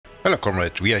Hello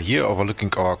comrade, we are here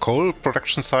overlooking our coal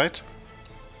production site,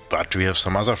 but we have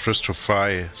some other fish to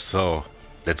fry, so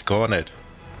let's go on it.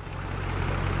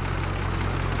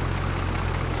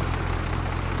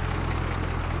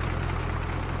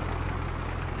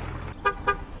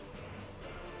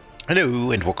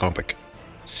 Hello and welcome back.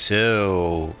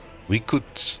 So we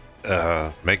could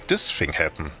make this thing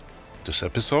happen this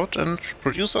episode and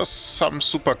produce us some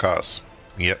supercars.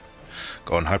 Yeah,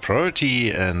 go on high priority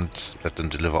and let them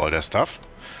deliver all their stuff.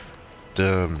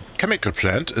 The chemical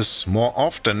plant is more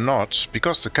off than not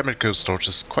because the chemical storage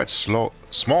is quite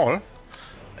small,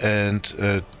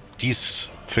 and these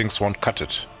things won't cut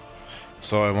it.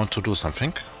 So I want to do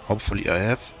something. Hopefully I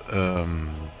have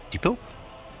depot.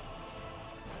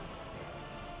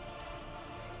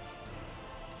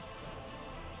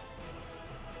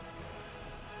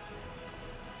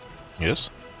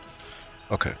 Yes.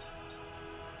 Okay.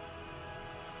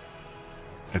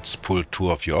 Let's pull two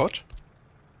of you out.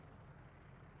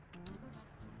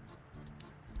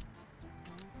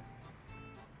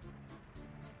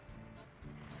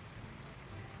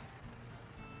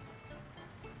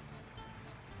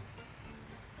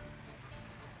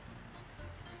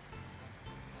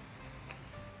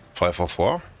 Five or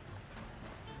four.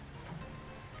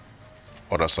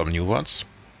 Order some new ones.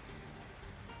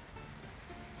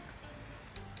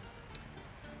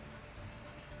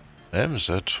 Is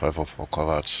that 504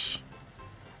 covered?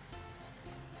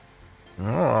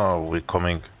 Oh, we're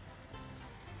coming.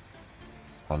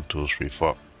 1, 2, 3,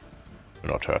 4.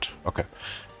 We're not hurt. Okay,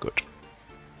 good.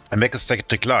 I make a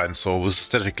static line. So with a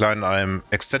static line, I'm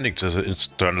extending the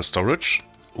internal storage.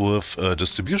 With a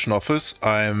distribution office,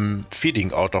 I'm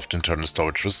feeding out of the internal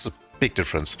storage. This is a big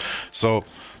difference. So,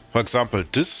 for example,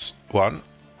 this one,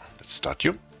 let's start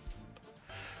you.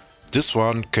 This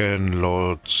one can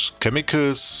load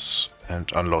chemicals and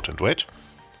unload and wait.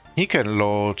 He can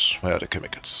load, where are the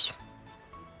chemicals?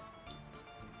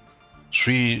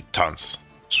 3 tons,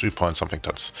 3 point something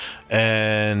tons.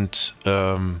 And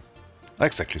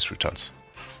exactly 3 tons.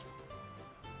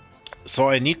 So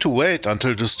I need to wait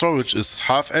until the storage is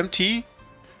half empty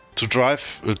to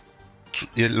drive,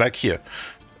 like here,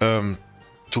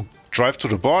 to drive to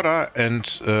the border and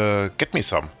get me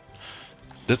some.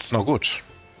 That's no good.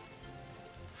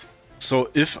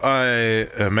 So if I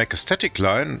make a static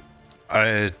line,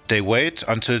 they wait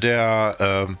until they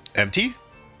are empty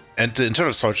and the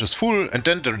internal storage is full, and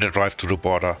then they drive to the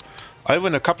border. I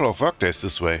win a couple of workdays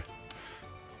this way.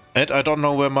 And I don't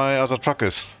know where my other truck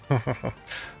is.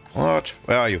 What?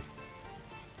 Where are you?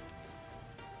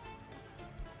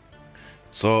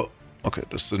 So, okay,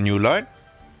 this is the new line.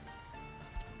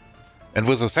 And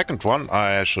with the second one,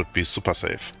 I should be super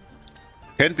safe.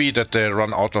 Can be that they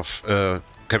run out of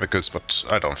chemicals, but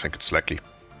I don't think it's likely.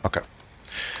 Okay,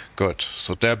 good.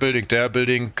 So they're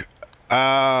building.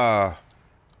 Ah,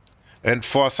 and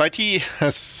Foresighty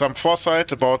has some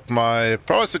foresight about my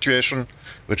power situation,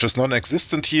 which is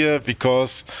non-existent here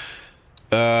because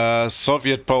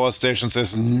Soviet power station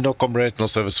says no comrade, no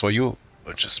service for you,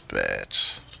 which is bad.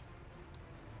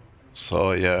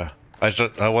 So yeah,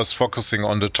 I was focusing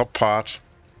on the top part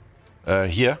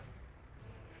here,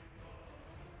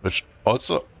 which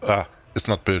also is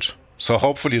not built. So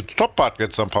hopefully the top part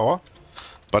gets some power,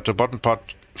 but the bottom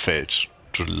part failed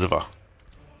to deliver.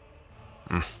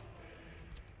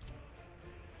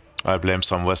 I blame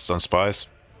some Western spies.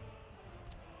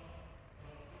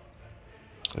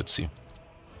 Let's see.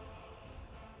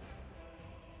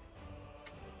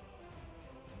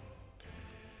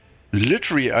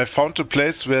 Literally, I found a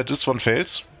place where this one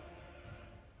fails.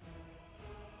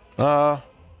 Yeah,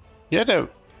 there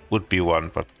would be one,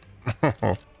 but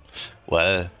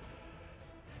well,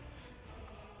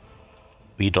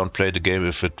 we don't play the game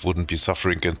if it wouldn't be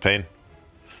suffering and pain.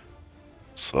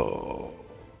 So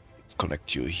let's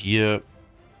connect you here.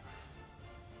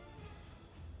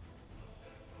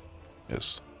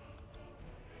 Yes.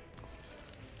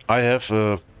 I have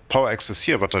a power access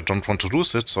here, but I don't want to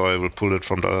lose it, so I will pull it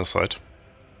from the other side.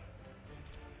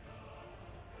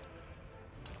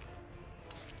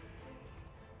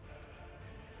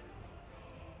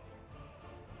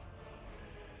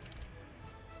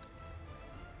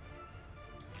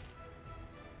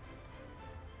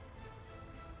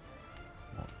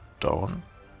 Down.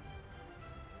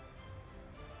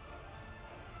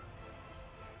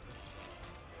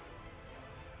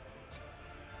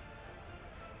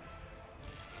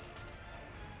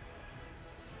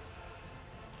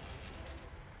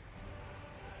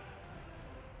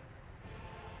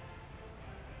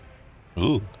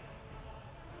 Ooh.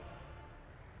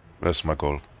 Where's my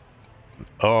goal?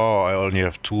 Oh, I only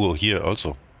have 2 here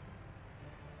also.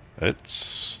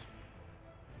 It's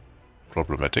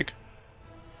problematic.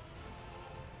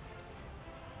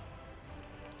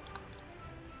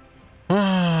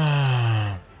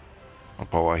 No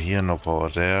power here, no power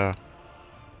there.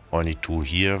 Only 2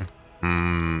 here.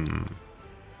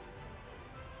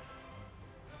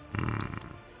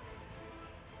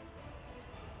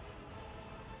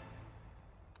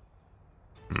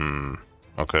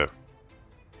 Okay.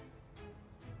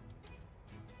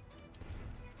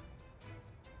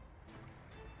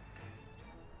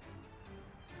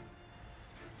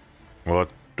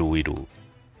 What do we do?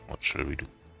 What shall we do?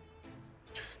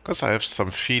 Because I have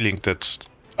some feeling that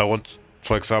I want,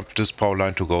 for example, this power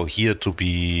line to go here to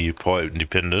be power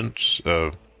independent.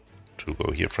 To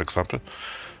go here, for example.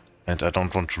 And I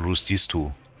don't want to lose these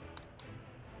two.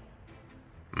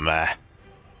 Meh.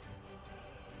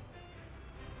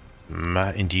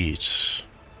 Meh, indeed.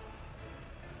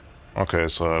 Okay,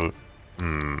 so...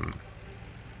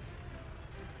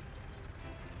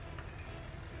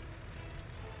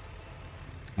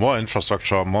 More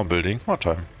infrastructure, more building, more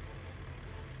time.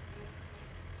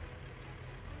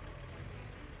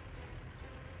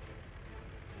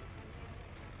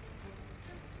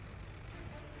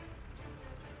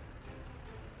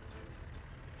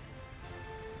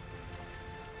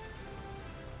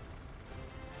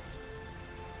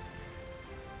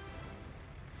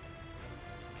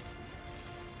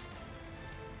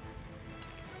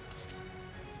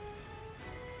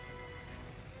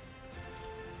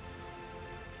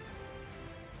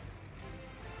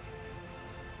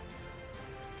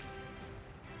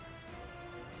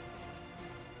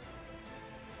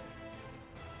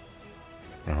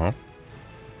 Uh-huh.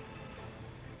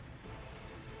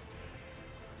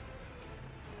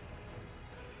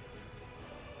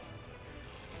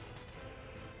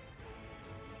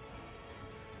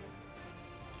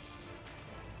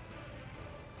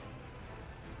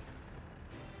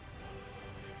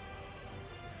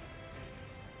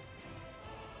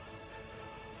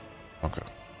 Okay.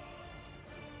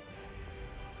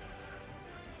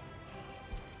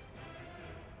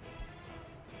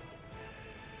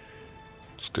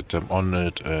 Let's get them on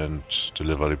it and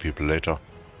deliver the people later.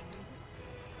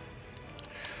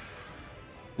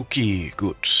 Okay,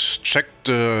 good. Check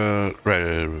the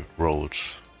railroad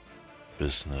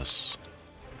business.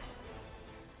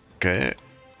 Okay.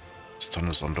 Stun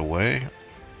is on the way.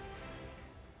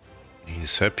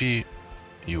 He's happy.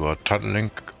 You are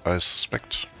tunneling, I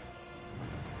suspect.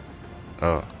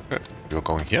 Okay. You're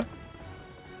going here?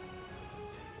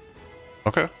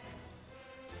 Okay.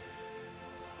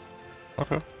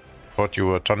 Okay. Thought you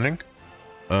were tunneling.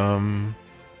 I'll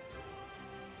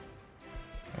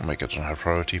make it a high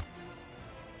priority.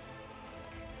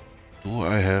 Do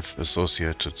I have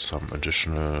associated some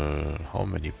additional... How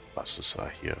many buses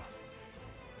are here?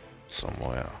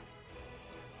 Somewhere.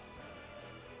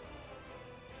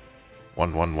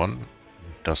 111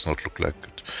 does not look like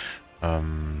it.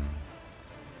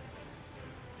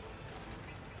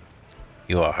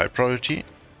 You are high priority,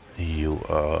 you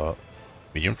are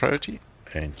medium priority,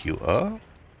 and you are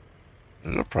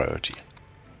low priority.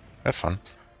 Have fun.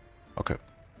 Okay,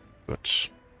 good.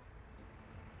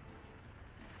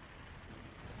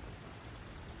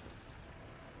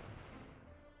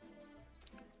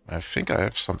 I think I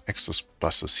have some excess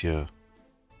buses here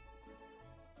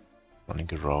running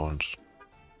around.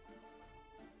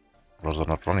 Rather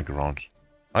not running around.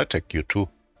 I take you too,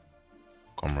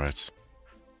 comrades.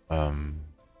 And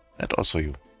also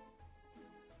you.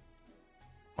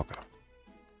 Okay.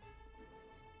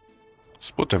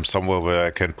 Let's put them somewhere where I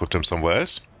can put them somewhere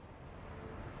else.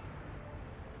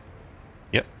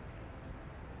 Yeah.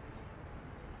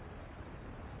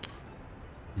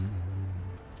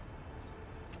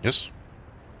 Yes.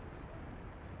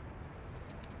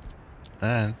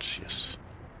 And yes.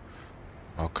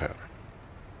 Okay.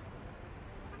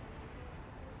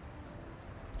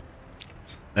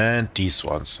 And these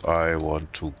ones I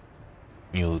want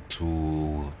you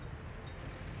to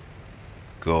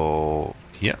go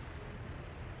here.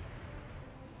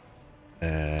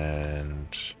 And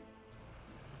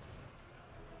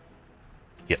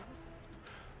yeah.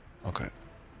 Okay.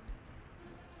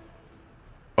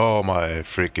 Oh my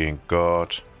freaking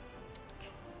god.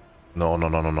 No, no,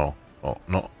 no, no, no. No,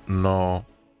 no, no.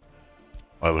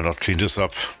 I will not clean this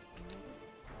up.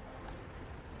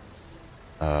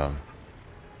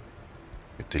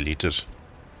 Get deleted.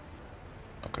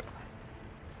 Okay.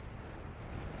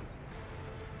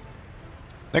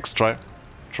 Next try.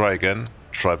 Try again.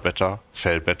 Try better.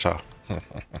 Fail better.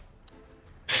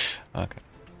 Okay.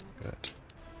 Good.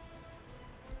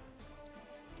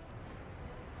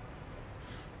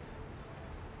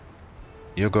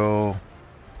 You go.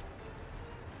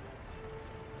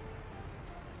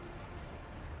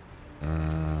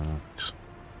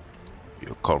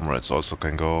 comrades also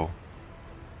can go.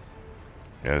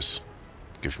 Yes.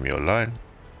 Give me your line.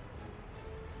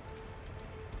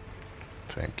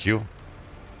 Thank you.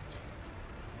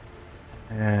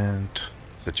 And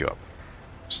set you up.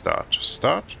 Start.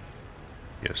 Start.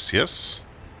 Yes, yes.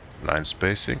 Line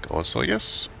spacing, also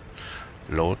yes.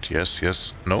 Load, yes,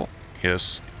 yes. No,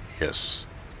 yes, yes.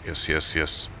 Yes, yes,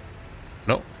 yes.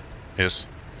 No, yes,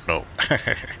 no.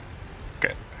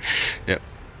 Okay. Yeah.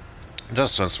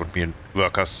 Just transport me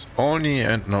workers only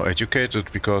and no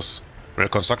educated because well,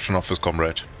 construction office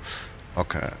comrade.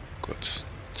 Okay, good.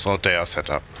 So they are set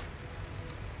up.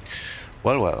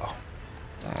 Well, well.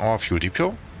 Our fuel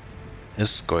depot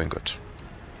is going good.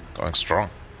 Going strong.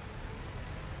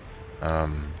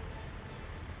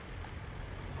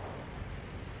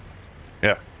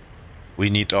 Yeah. We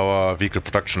need our vehicle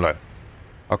production line.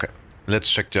 Okay.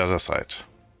 Let's check the other side.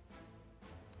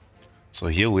 So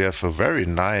here we have a very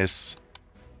nice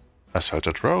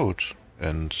asphalted road.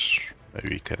 And maybe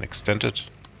we can extend it.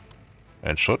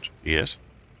 And should. Yes,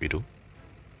 we do.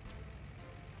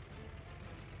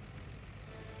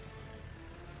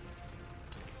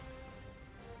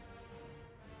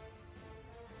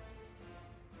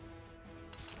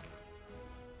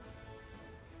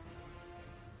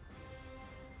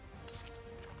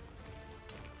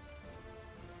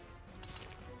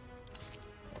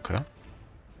 Okay.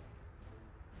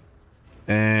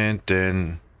 And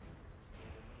then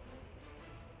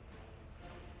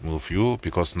move you,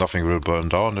 because nothing will burn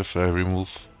down if I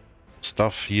remove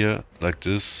stuff here, like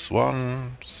this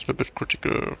one. It's a bit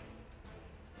critical.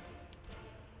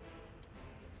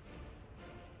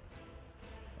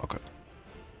 Okay.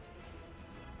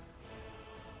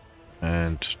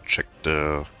 And check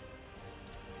the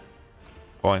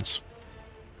points.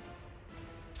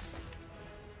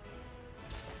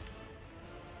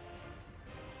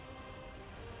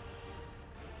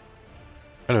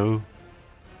 Hello.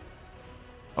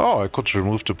 Oh, I could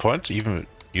remove the point even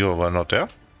you were not there.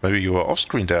 Maybe you were off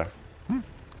screen there.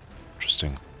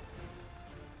 Interesting.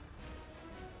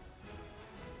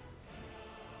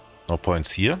 No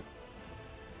points here.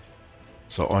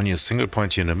 So only a single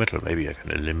point here in the middle. Maybe I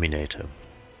can eliminate him.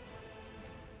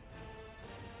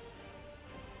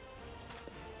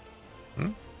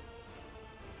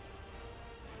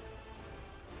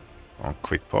 Oh,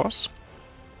 quick pause.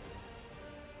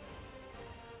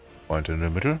 Point in the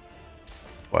middle.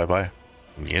 Bye bye.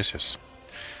 Yes, yes.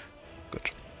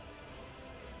 Good.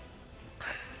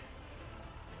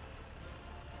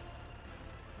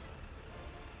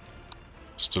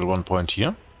 Still 1 point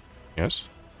here. Yes.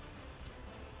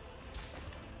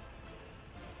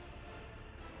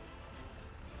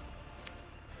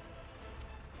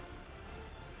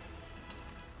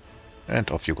 And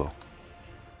off you go.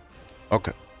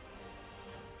 Okay.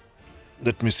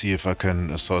 Let me see if I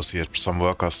can associate some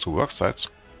workers to work sites.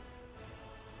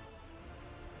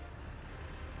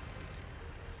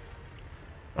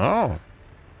 Oh,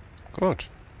 good.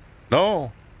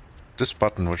 No, this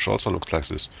button, which also looks like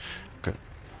this. Okay,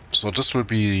 so this will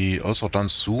be also done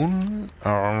soon.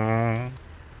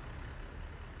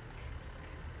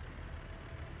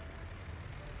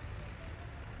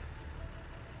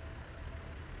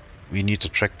 We need a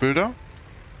track builder.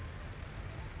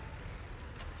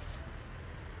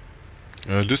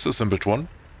 This is in bit 1.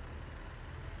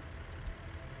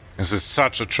 This is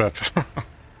such a trap.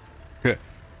 Okay.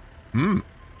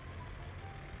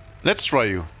 Let's try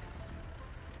you.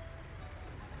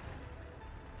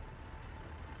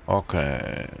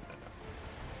 Okay.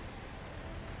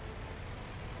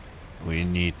 We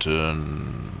need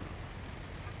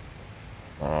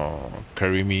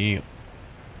carry me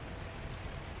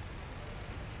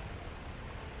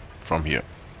from here.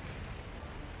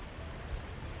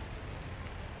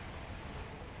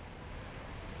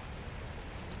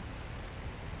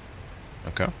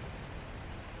 Okay.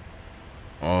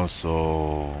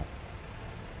 Also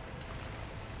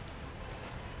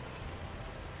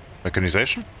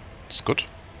mechanization. It's good.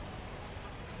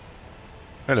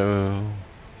 Hello.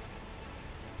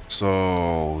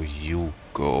 So you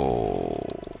go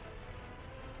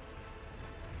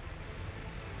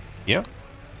here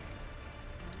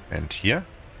and here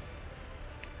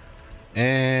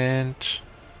and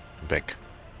back.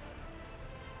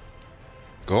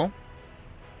 Go.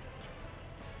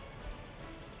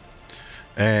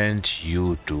 And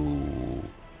you do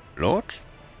load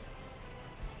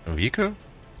a vehicle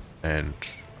and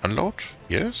unload,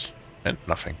 yes, and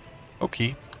nothing.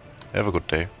 Okay, have a good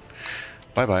day.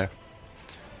 Bye bye.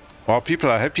 Our people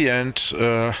are happy and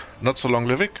not so long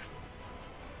living.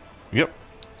 Yep,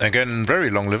 again, very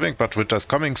long living, but winter's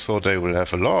coming, so they will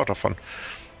have a lot of fun.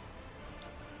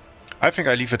 I think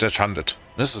I leave it at 100.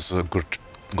 This is a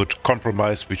good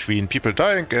compromise between people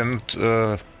dying and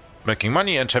making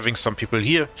money and having some people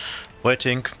here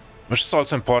waiting, which is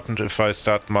also important if I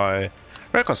start my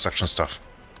rail construction stuff.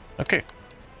 Okay,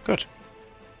 good.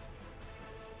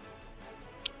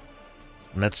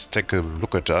 Let's take a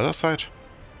look at the other side.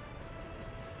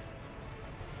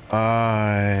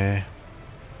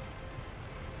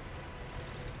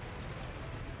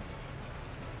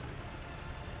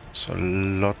 It's a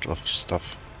lot of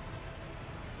stuff.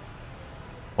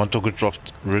 Want to get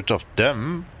rid of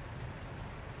them.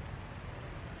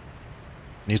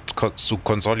 Need to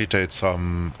consolidate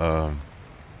some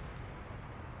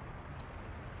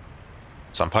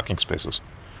parking spaces.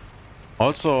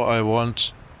 Also, I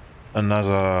want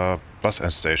another bus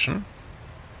end station.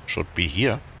 Should be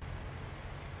here.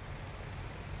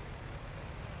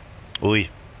 Ui.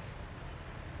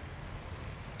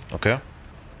 Okay.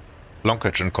 Long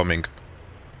catch incoming.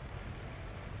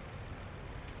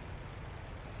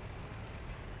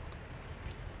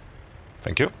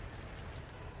 Thank you.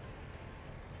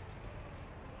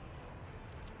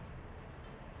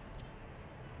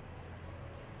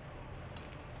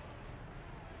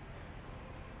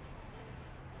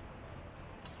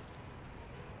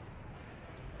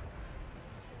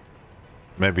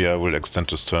 Maybe I will extend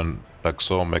this turn like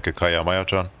so, make a Kaya Maya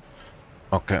turn.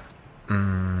 Okay.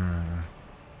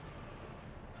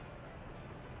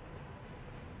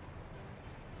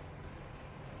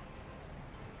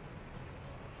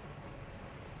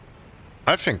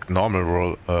 I think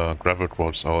normal gravel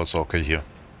roads are also okay here.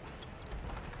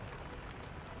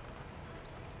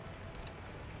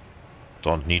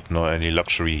 Don't need any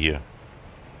luxury here,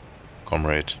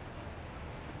 comrade.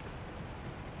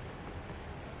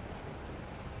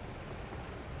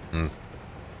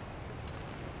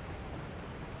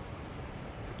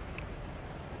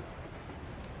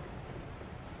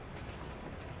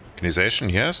 Organization,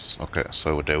 yes? Okay,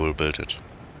 so they will build it.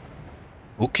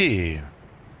 Okay.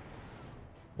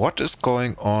 What is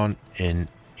going on in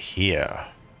here?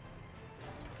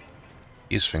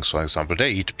 These things, for example,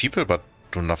 they eat people but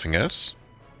do nothing else.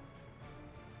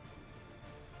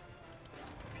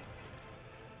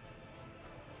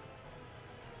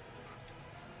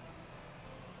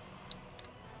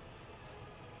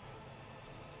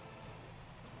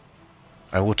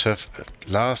 I would have, at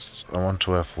last, I want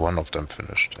to have one of them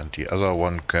finished, and the other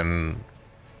one can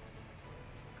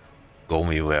go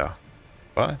me where?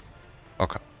 Bye?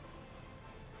 Okay.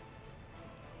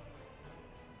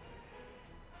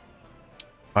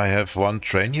 I have one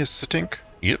train here sitting.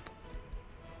 Yep.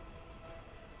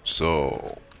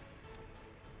 So,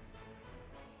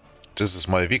 this is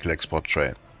my vehicle export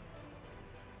train.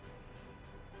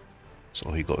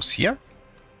 So he goes here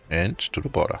and to the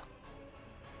border.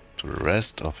 To the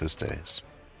rest of his days.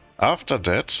 After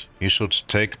that, he should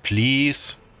take,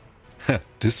 please,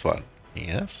 this one.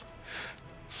 Yes.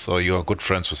 So you are good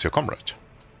friends with your comrade.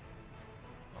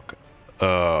 Okay.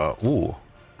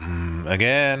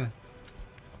 Again.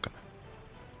 Okay.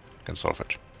 Can solve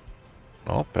it.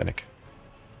 No panic.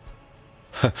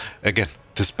 Again,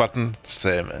 this button,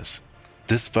 same as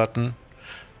this button.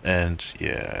 And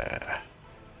yeah.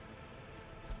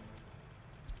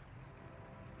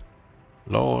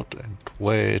 Load and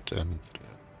weight and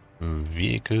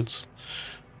vehicles.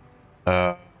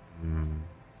 No,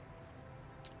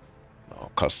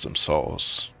 custom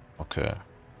source. Okay.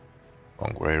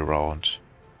 Long way around.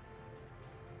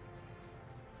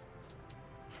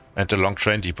 And the long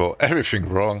train depot. Everything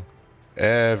wrong.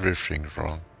 Everything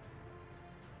wrong.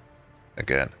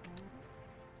 Again.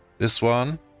 This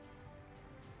one.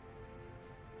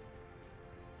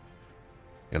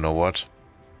 You know what?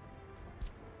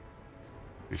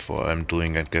 Before I'm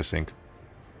doing and guessing.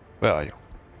 Where are you?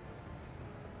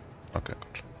 Okay,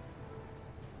 good.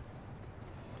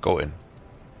 Go in.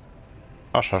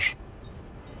 Hush, hush.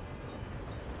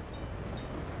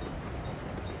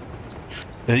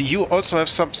 You also have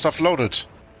some stuff loaded.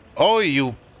 Oh,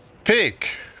 you pig!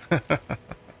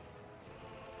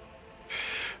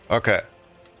 Okay.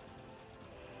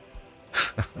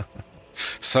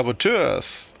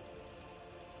 Saboteurs!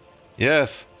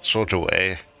 Yes, short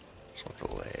away. Short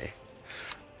away.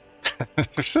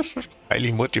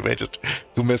 Highly motivated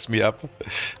to mess me up.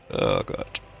 Oh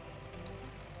god.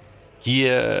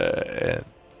 Here and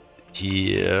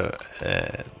here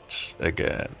and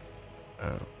again.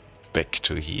 Back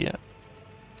to here.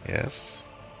 Yes.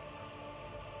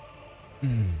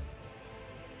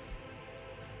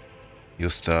 You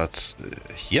start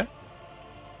here.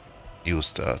 You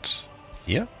start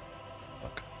here.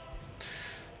 Okay.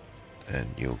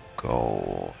 Then you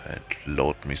go and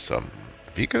load me some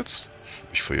vehicles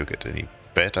before you get any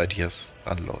bad ideas.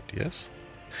 Unload, yes.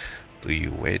 Do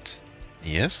you wait?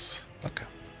 Yes. Okay.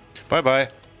 Bye-bye.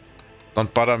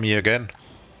 Don't bother me again.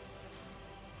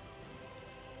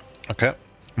 Okay.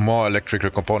 More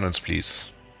electrical components,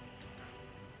 please.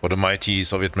 For the mighty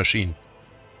Soviet machine.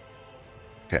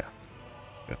 Okay.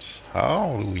 Good.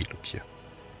 How do we look here?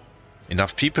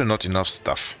 Enough people, not enough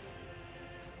stuff.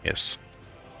 Yes.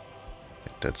 I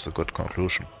think that's a good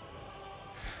conclusion.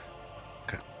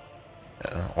 Okay.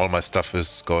 All my stuff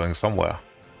is going somewhere.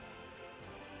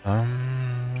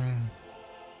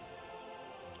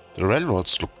 The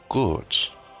railroads look good.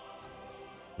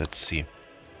 Let's see.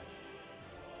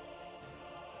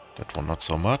 That one not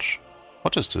so much.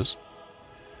 What is this?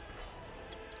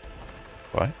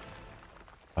 Why?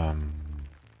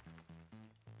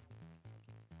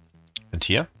 And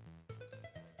here?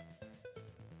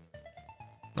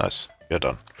 Nice. We're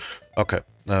done. Okay.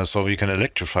 So we can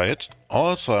electrify it.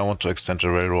 Also, I want to extend the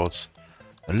railroads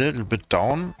a little bit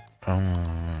down.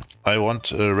 I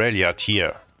want a rail yard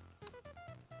here.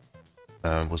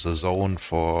 With a zone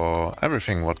for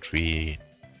everything what we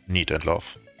need and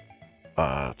love.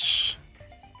 But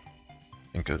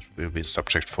I think it will be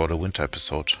subject for the winter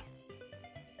episode.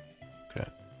 Okay.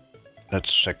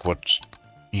 Let's check what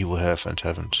you have and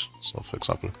haven't. So, for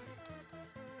example,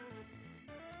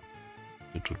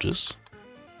 you do this.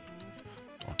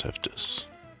 Don't have this.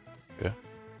 Okay.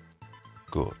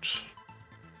 Good.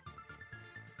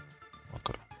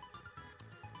 Okay.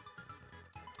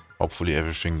 Hopefully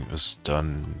everything is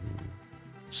done.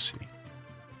 Let's see.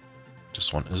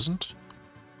 This one isn't.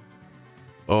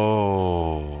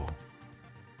 Oh.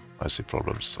 I see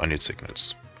problems. I need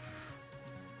signals.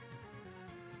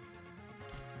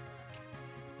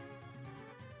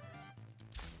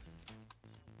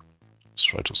 Let's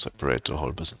try to separate the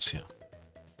whole business here.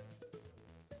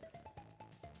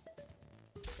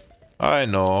 I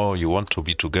know you want to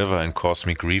be together and cause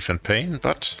me grief and pain,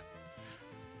 but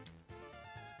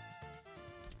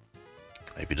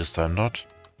maybe this time not.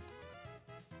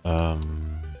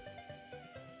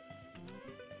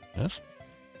 Yes?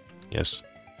 Yes.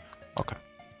 Okay.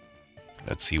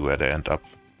 Let's see where they end up.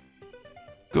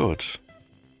 Good.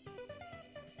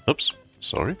 Oops,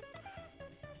 sorry.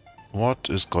 What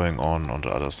is going on the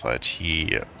other side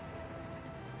here?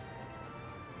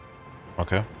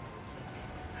 Okay.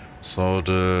 So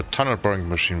the tunnel boring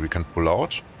machine we can pull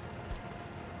out.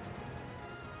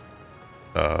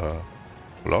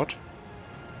 Pull out.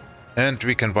 And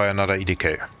we can buy another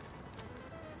EDK.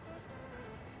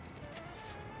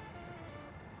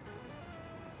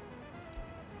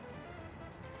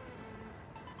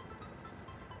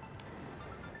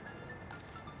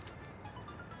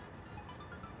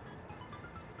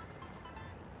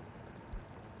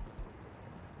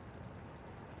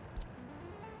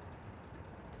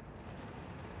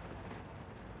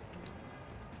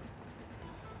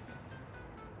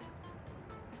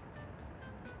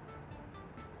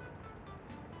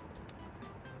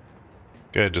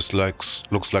 Okay, this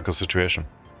looks like a situation.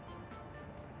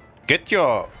 Get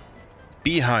your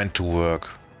behind to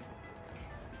work.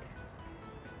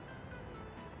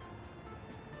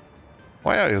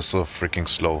 Why are you so freaking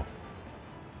slow?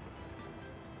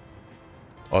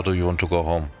 Or do you want to go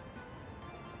home?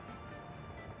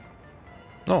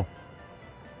 No.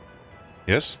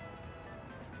 Yes?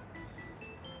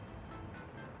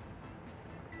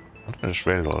 Unfinished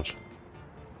railroad.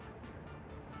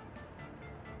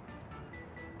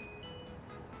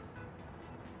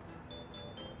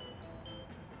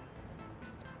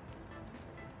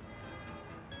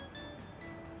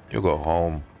 You go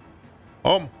home.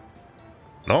 Home?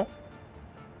 No?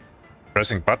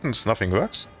 Pressing buttons, nothing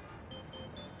works?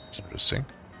 That's interesting.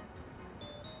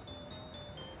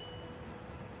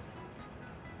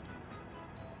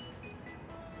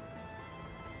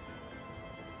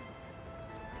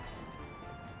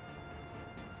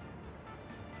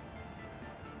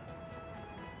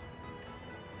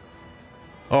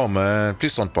 Oh man,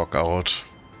 please don't bug out.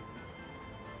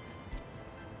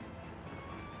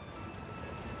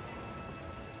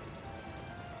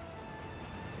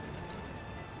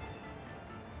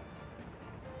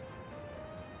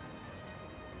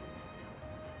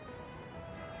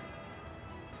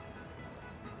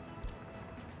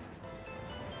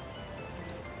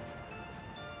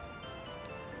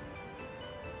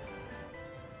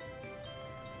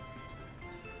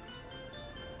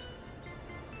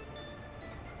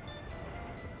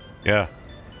 Yeah.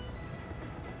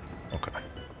 Okay.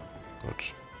 Good.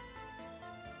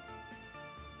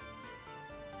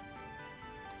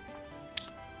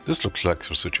 This looks like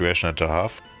a situation and a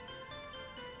half.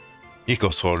 He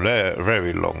goes for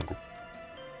very long.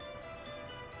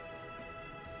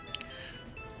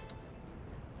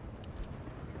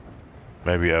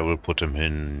 Maybe I will put him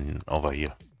in over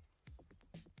here.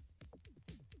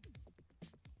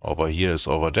 Over here is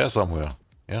over there somewhere.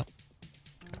 Yeah.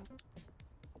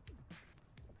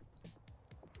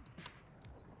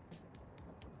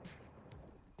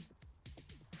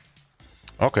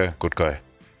 Okay, good guy.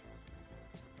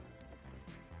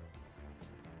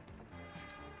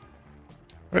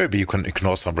 Maybe you can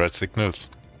ignore some red signals.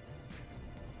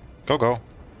 Go, go.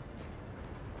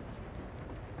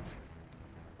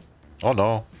 Oh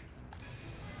no.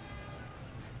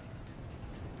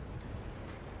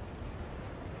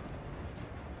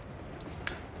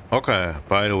 Okay,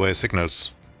 by the way,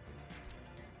 signals.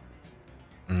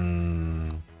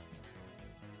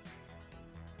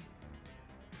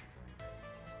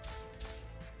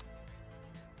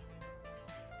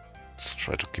 Let's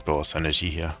try to keep our sanity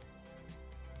here.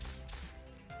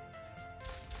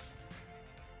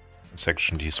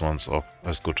 Section these ones up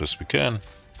as good as we can.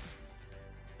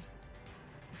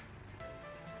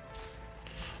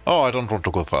 Oh, I don't want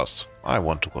to go fast. I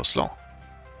want to go slow.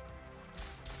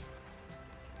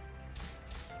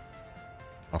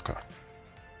 Okay.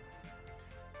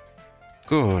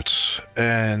 Good.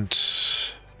 And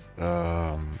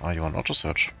are you on auto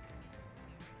search?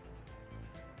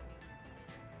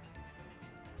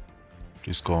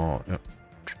 Please go. Yeah,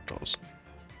 keep those.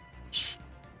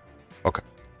 Okay.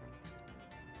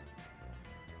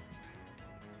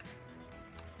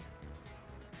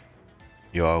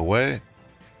 You are away.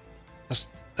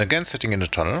 Just again sitting in the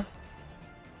tunnel.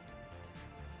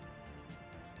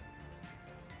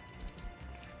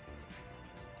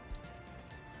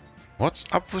 What's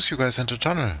up with you guys in the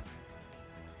tunnel?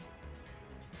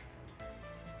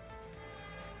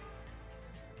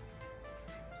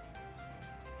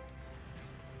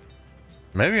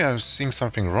 Maybe I was seeing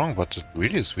something wrong, but it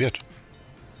really is weird.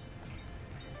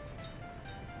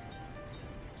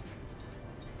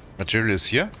 Material is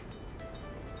here.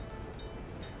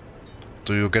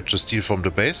 Do you get the steel from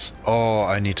the base? Oh,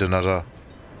 I need another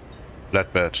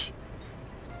flatbed.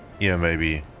 Here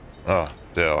maybe. Ah,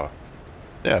 they are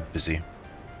busy.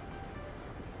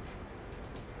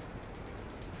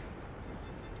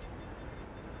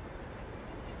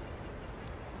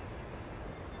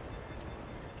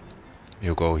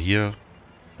 You go here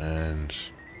and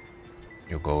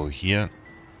you go here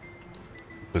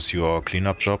with your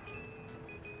cleanup job.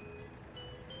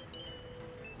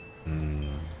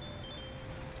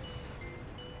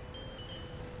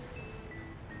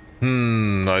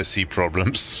 I see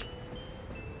problems.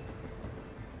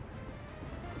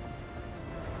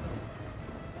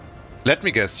 Let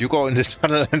me guess, you go in the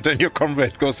tunnel and then your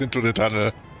comrade goes into the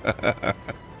tunnel.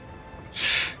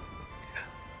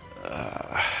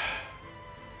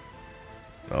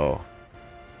 No.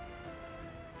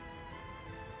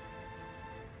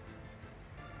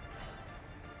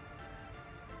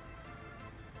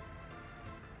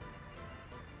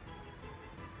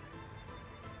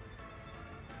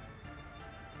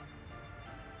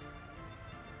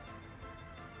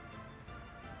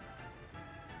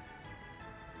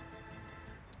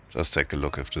 Just take a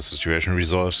look if the situation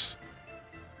resolves.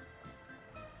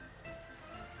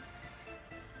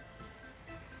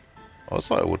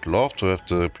 Also, I would love to have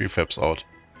the prefabs out.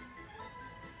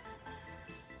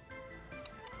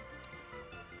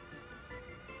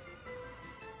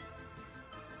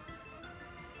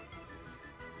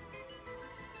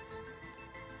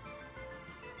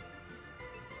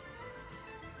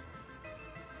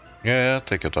 Yeah,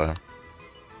 take your time.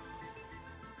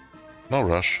 No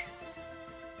rush.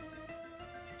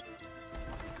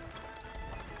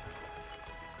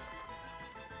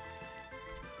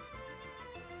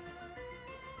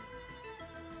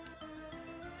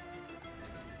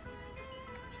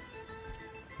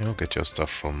 You get your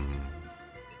stuff from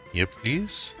here,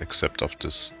 please, except of the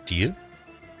steel.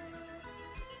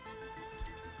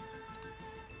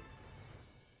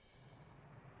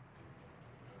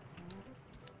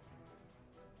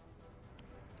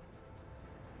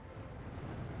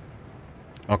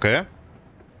 Okay.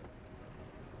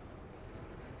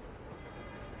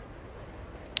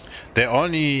 They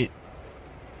only...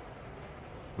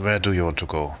 Where do you want to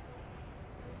go?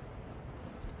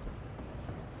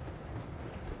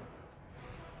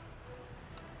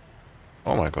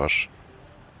 Oh my gosh.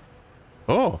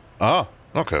 Oh,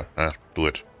 okay, do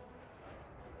it.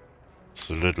 It's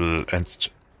a little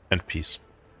end piece.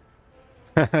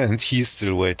 And he's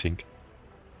still waiting.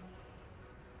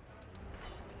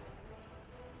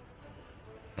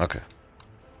 Okay.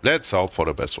 Let's hope for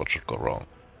the best. What should go wrong?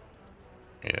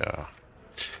 Yeah.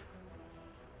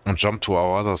 And jump to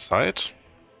our other side.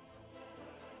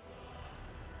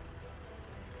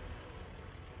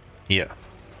 Here.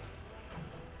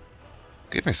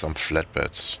 Give me some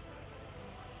flatbeds.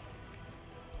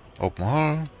 Open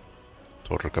hall.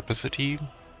 Total capacity.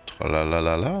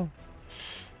 Tra-la-la-la-la.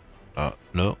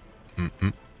 No.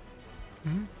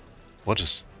 What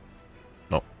is...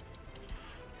 No.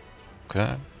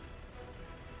 Okay.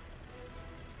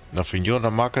 Nothing new on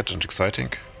the market and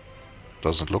exciting.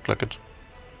 Doesn't look like it.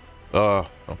 No.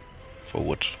 For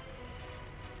wood.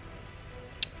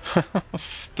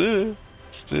 Still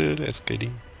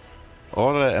SKD.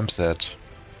 Or the MZ.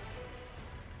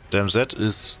 The MZ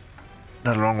is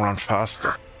in the long run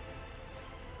faster.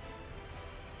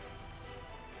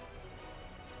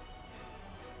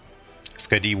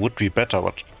 SKD would be better,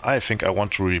 but I think I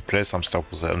want to replace some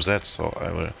stuff with the MZ, so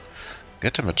I will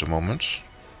get him at the moment.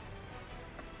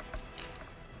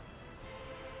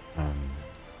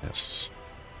 Yes.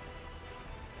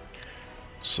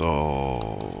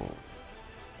 So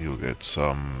you get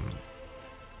some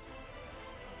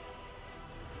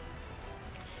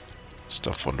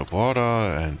stuff on the border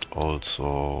and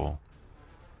also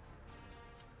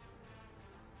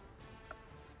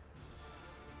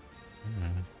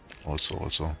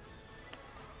also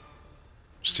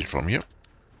steal from here.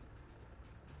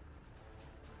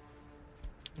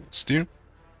 Steal.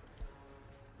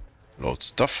 Load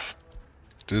stuff.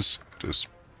 This.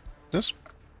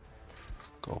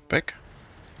 Go back.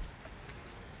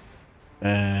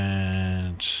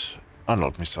 And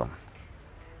unload me some.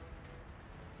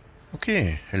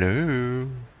 Okay, hello.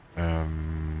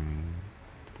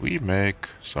 We make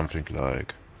something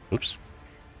like, oops.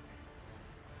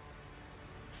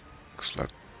 Looks like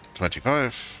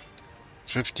 25,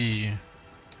 50,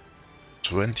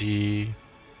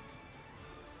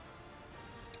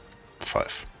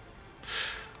 25.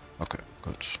 Okay,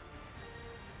 good.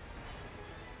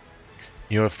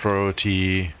 You have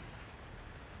priority.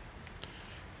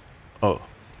 Oh.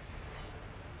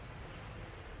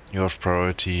 You have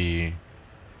priority.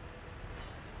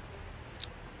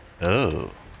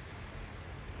 Oh.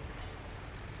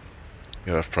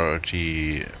 You have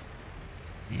priority.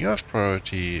 You have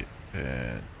priority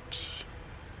and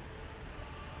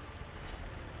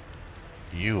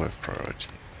you have priority.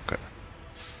 Okay.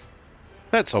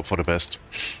 Let's hope for the best.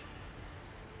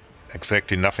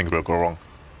 Exactly nothing will go wrong.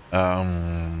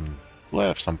 Do I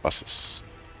have some buses?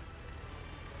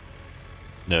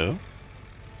 No.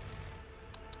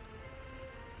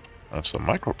 I have some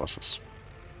microbuses.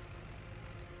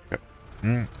 Okay.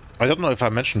 I don't know if I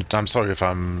mentioned it. I'm sorry if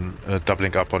I'm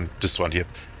doubling up on this one here.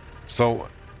 So,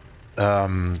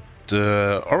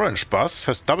 the orange bus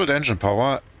has double the engine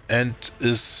power and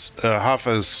is half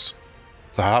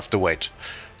the weight.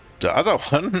 The other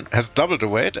one has double the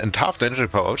weight and half the engine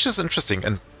power, which is interesting.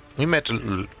 And we made a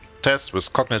little test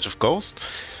with Cognitive Ghost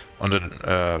on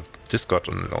the Discord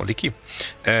on Oliki.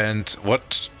 And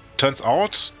what turns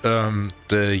out,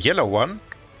 the yellow one,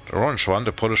 the orange one,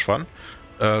 the Polish one,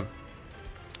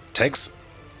 takes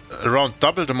around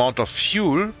double the amount of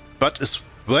fuel, but is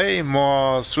way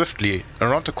more swiftly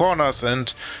around the corners,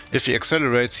 and if he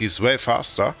accelerates, he's way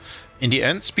faster. In the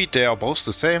end speed, they are both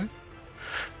the same.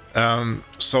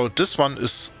 So this one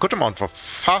is good amount of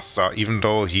faster, even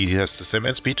though he has the same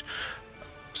end speed.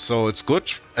 So it's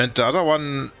good. And the other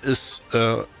one is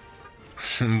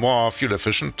more fuel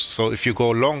efficient. So if you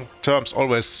go long terms,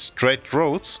 always straight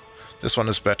roads, this one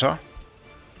is better.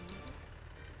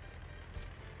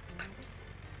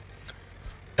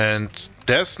 And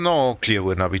there's no clear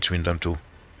winner between them two,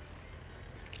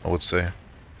 I would say.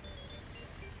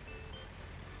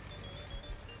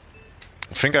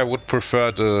 I think I would prefer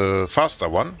the faster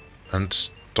one and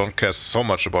don't care so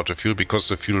much about the fuel, because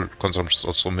the fuel consumption is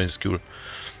also minuscule.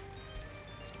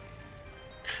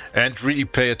 And really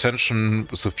pay attention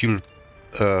with the fuel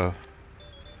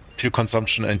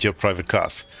consumption and your private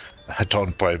cars. I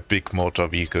don't buy big motor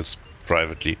vehicles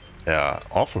privately. They are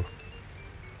awful.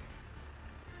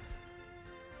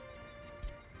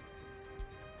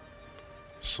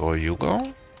 So you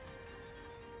go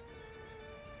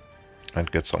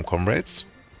and get some comrades.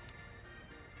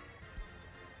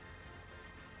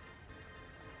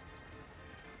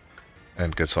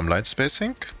 And get some line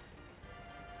spacing.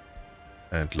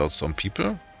 And load some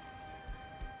people.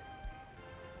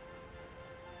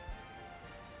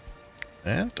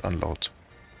 And unload.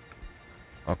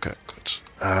 Okay, good.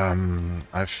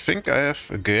 I think I have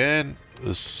again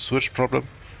a switch problem.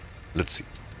 Let's see.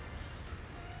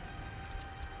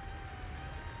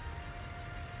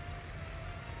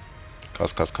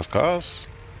 Cars.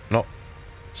 No.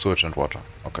 Sewage and water.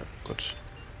 Okay, good.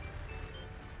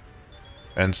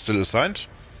 And still assigned?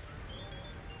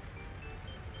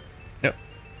 Yep,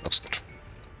 looks good.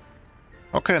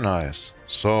 Okay, nice.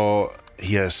 So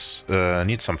he has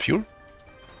needs some fuel.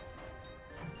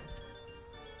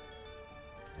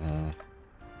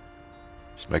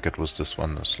 make it with this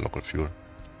one as local fuel.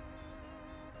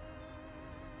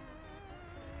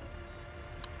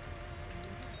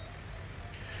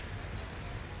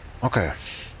 Okay.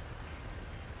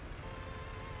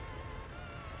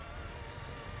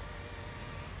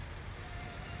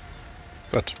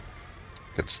 Good.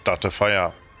 Can start a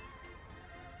fire.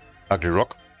 Ugly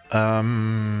rock.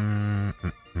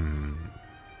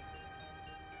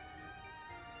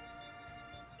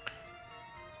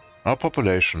 Our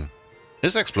population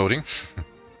is exploding.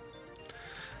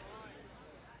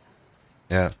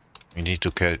 Yeah, we need to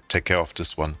take care of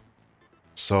this one.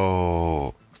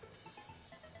 So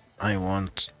I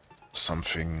want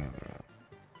something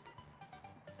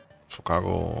for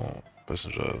cargo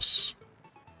passengers.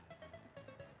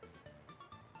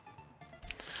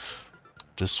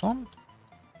 This one?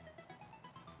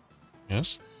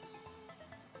 Yes.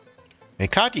 A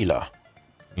car dealer.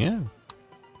 Yeah.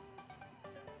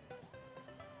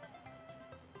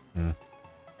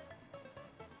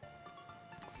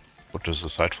 Put this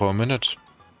aside for a minute.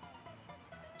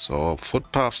 So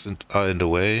footpaths are in the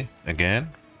way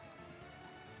again.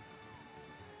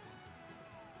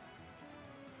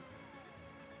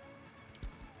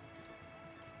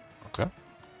 Okay.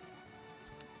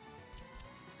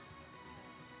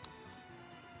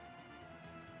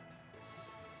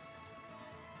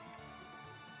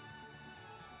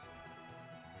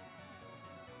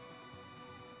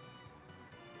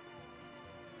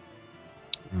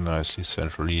 Nicely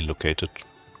centrally located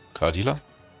car dealer.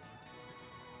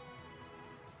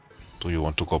 Do you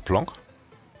want to go plonk?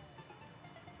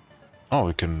 Oh,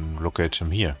 we can locate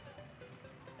him here.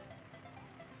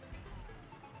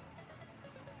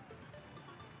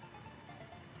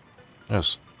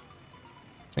 Yes.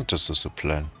 I think this is the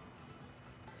plan.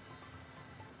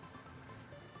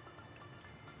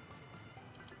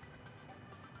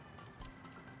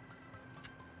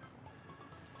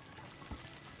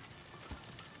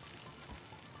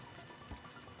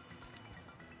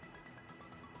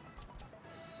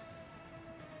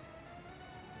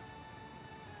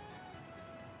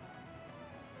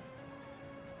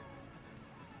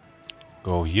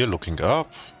 Go here looking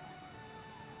up.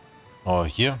 Or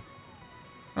here.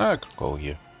 I could go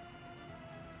here.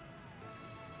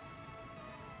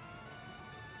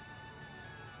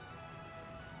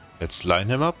 Let's line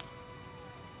him up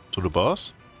to the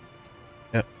bars.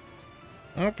 Yeah.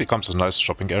 It becomes a nice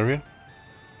shopping area.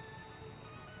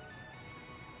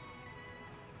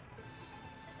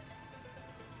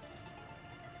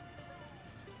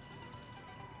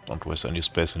 Don't waste any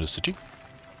space in the city.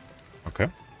 Okay.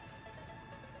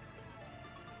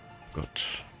 Good.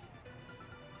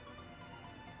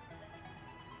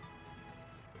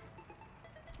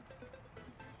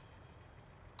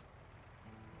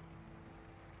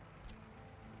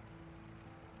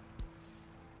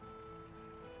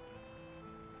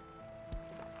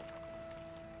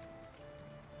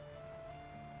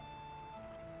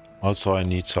 Also, I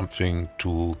need something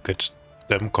to get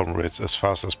them comrades as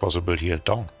fast as possible here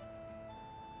down.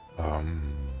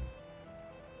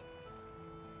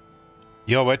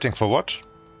 You're waiting for what?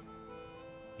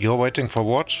 You're waiting for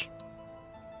what?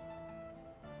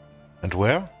 And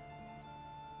where?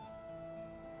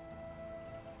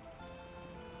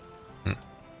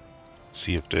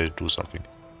 See if they do something.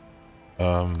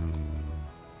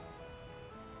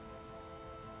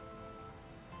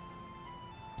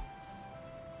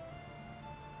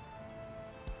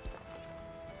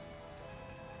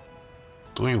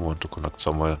 Do you want to connect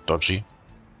somewhere dodgy?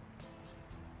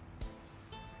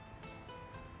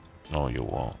 No, you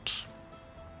won't.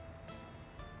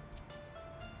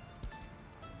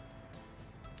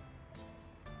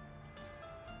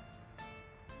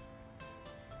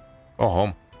 Go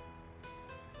home.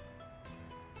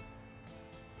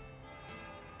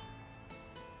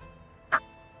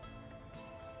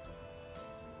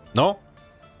 No?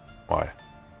 Why?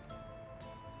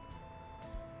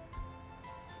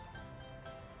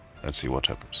 Let's see what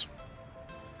happens.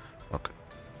 Okay.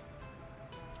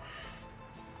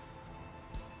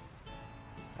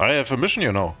 I have a mission,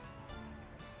 you know.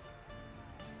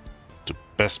 The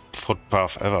best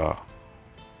footpath ever.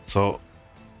 So...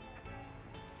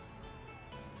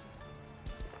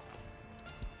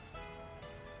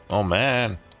 Oh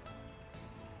man.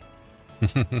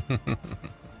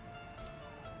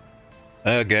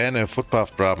 Again, a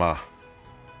footpath drama.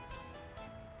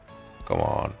 Come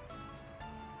on.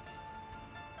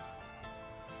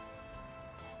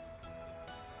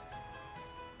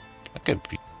 I can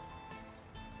be.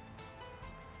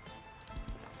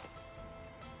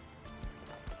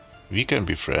 We can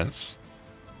be friends.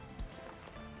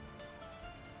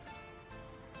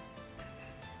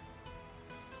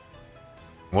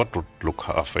 What would look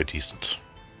halfway decent?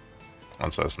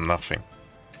 Answer is nothing.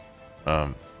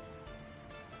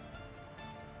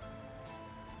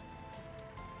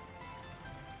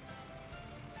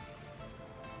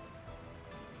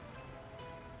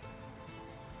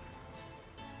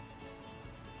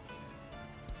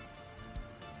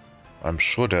 I'm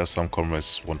sure there are some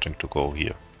comrades wanting to go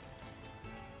here.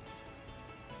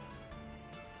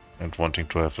 And wanting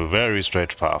to have a very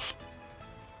straight path.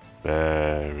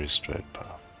 Very straight path.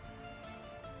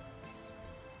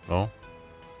 No?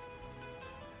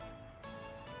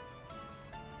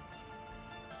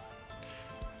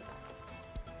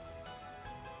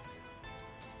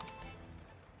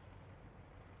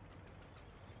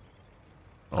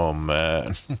 Oh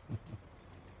man.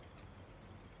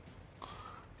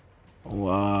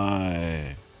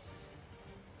 Why?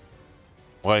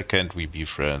 Why can't we be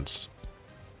friends?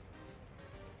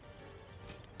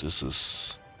 This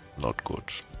is not good.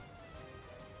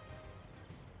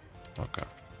 Okay.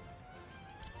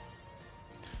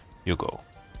 You go.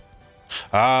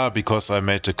 Ah, because I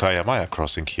made the Kayamaya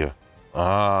crossing here.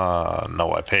 Ah,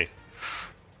 now I pay.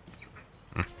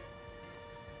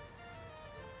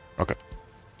 Okay.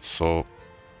 So...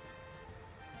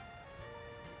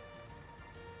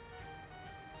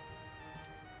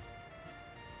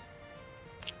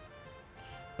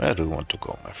 where do you want to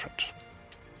go, my friend?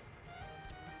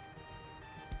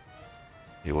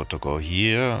 You want to go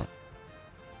here?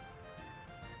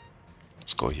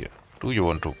 Let's go here. Do you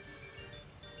want to?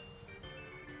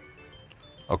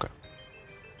 Okay.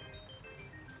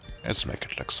 Let's make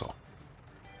it like so.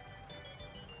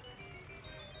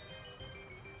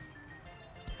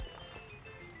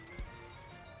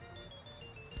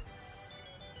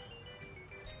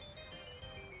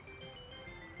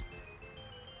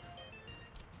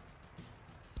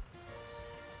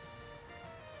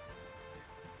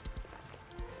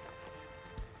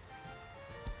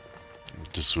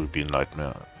 This will be a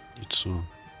nightmare. Need to...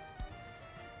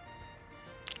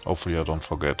 hopefully I don't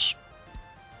forget.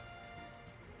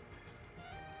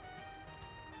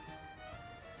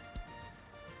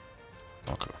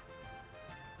 Okay.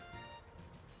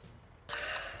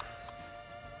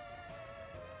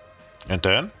 And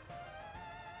then?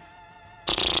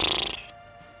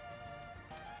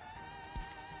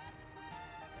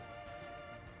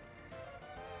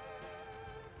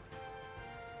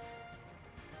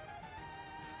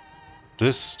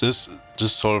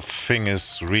 This whole thing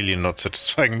is really not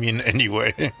satisfying me in any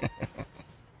way.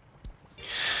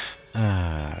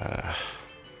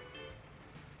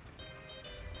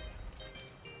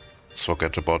 Let's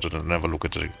forget about it and never look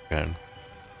at it again.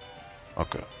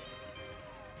 Okay.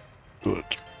 Good.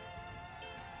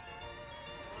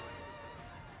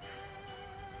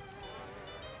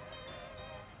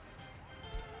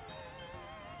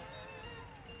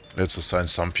 Let's assign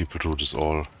some people to this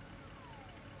all.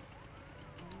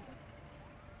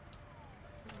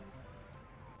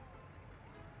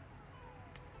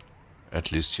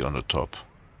 At least here on the top.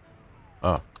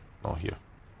 Ah, no, here.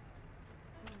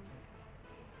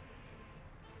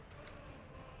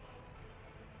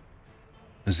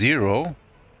 Zero?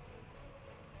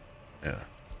 Yeah.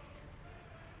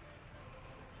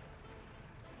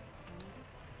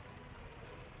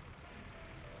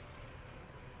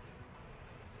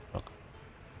 Okay.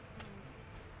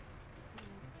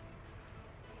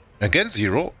 Again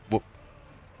zero?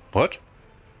 What?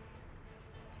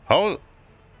 How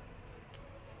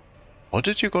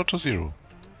did you go to zero?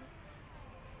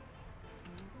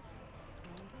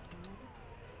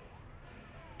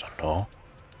 Don't know.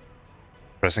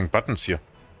 Pressing buttons here.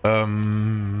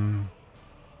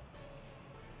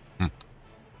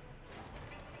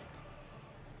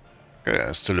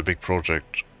 Okay, still a big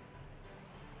project.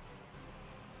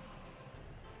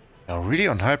 Now really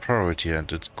on high priority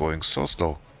and it's going so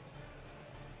slow.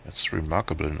 That's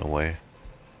remarkable in a way.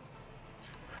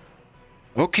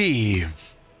 Okay.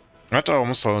 Not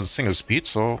almost on single speed,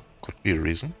 so could be a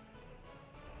reason.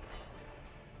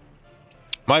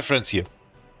 My friend's here.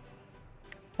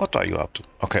 What are you up to?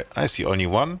 Okay, I see only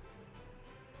one.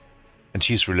 And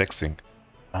he's relaxing.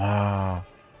 Ah.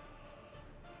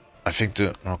 I think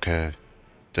okay.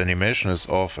 The animation is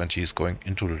off and he's going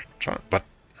into the trunk, but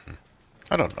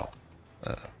I don't know.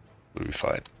 We'll be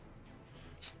fine.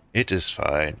 It is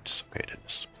fine. It's okay,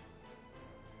 Dennis.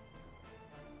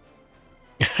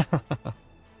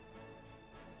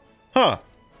 Huh.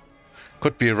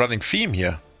 Could be a running theme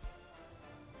here.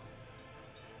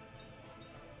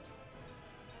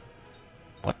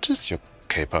 What is your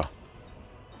caper?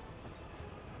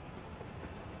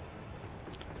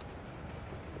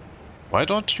 Why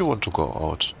don't you want to go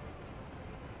out?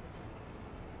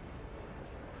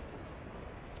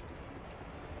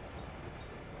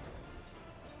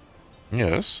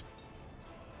 Yes.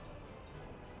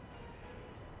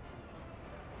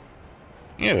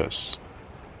 Yes.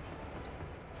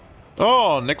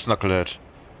 Oh, next knucklehead.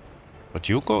 But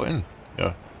you go in.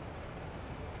 Yeah.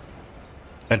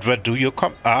 And where do you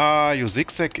come? Ah, you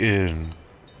zigzag in.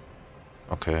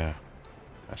 Okay.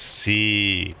 I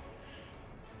see.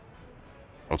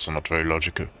 Also not very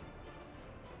logical.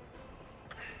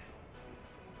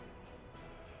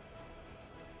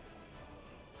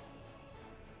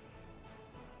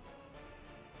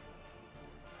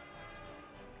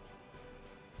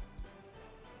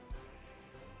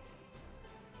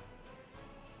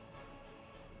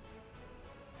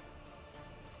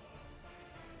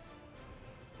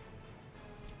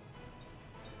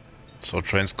 So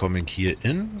trains coming here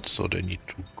in, so they need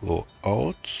to go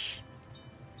out.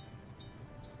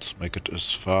 Let's make it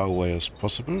as far away as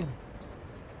possible.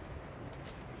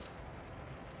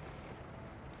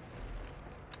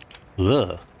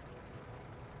 Ugh.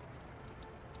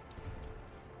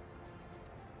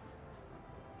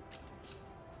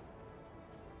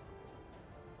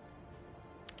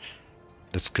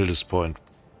 Let's kill this point.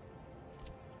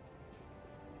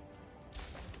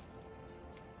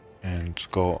 And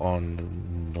go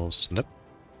on no snap.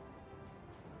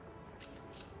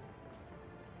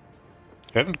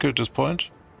 Haven't killed this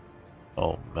point?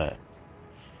 Oh man.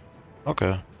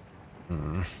 Okay.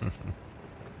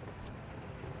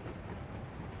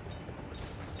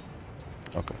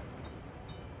 Okay.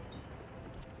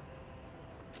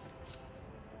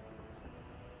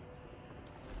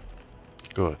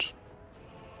 Good.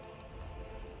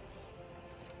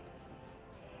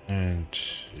 And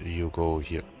you go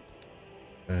here.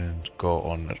 And go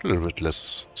on a little bit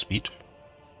less speed.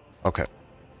 Okay.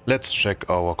 Let's check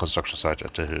our construction site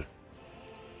at the hill.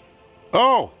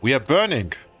 Oh, we are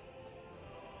burning.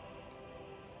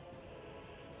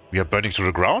 We are burning to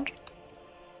the ground?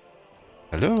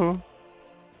 Hello?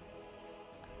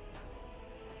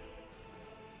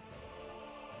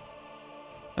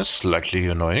 That's slightly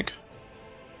annoying.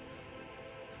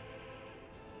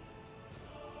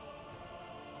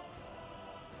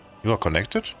 You are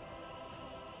connected?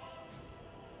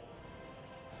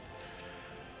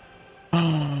 Oh,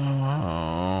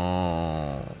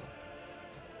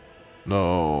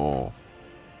 no.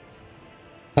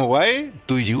 Why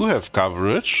do you have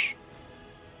coverage?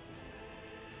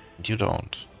 You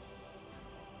don't.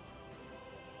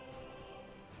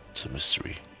 It's a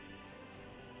mystery.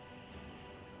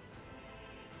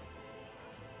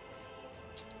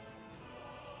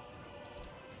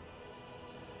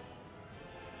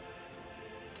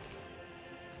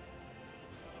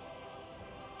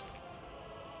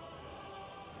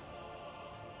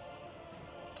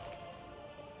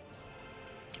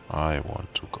 I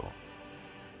want to go.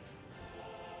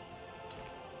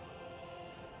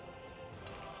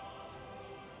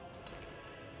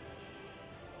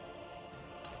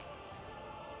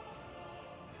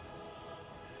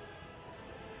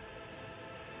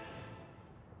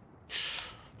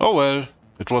 Oh well,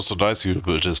 it was so nice you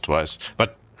built this twice.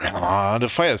 But the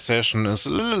fire station is a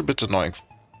little bit annoying.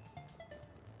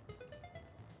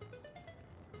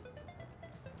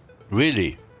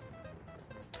 Really?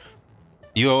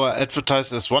 You are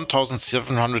advertised as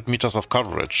 1,700 meters of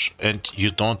coverage, and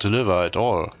you don't deliver at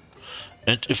all.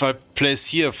 And if I place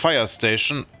here a fire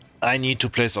station, I need to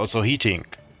place also heating.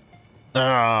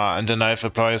 And then I have a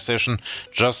fire station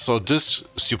just so this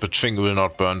stupid thing will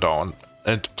not burn down.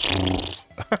 And...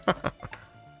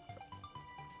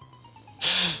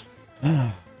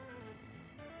 yeah.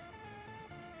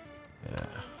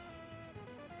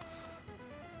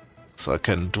 So I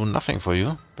can do nothing for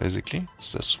you, basically.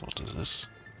 So that's what it is.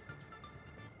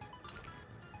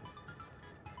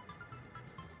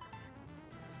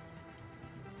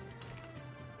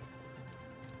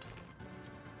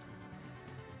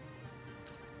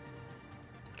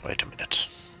 Wait a minute.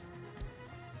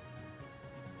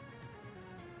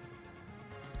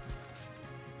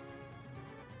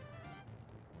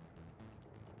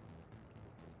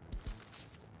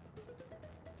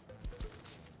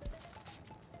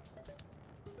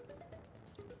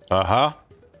 Aha.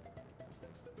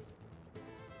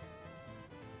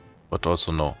 But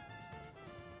also no.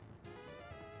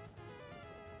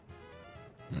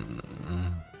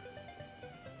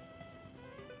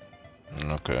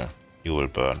 Okay, you will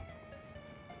burn.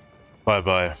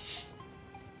 Bye-bye.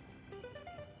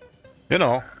 You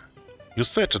know, you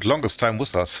stayed the longest time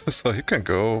with us, so you can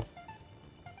go.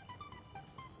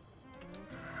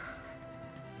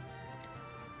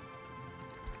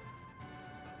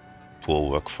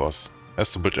 Poor workforce.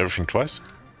 Has to build everything twice.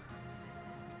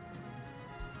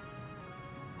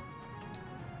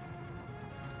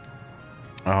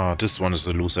 This one is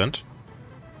a loose end.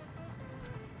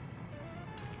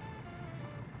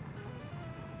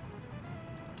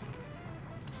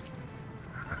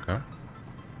 Okay.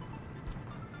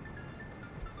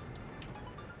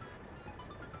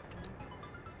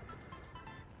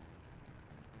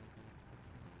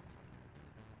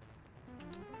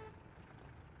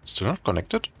 Still not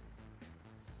connected?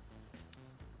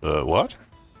 What?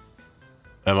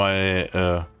 Am I,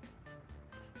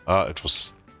 it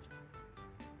was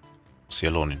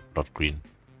yellow, not green.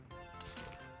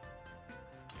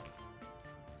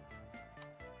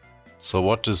 So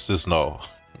what is this now?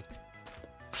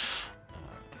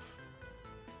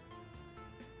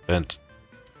 And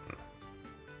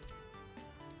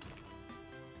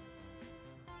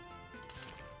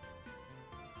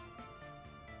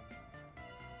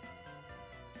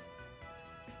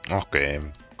okay,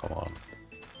 come on.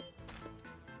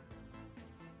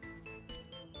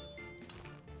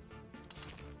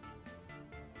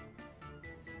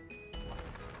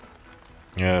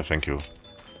 Yeah, thank you.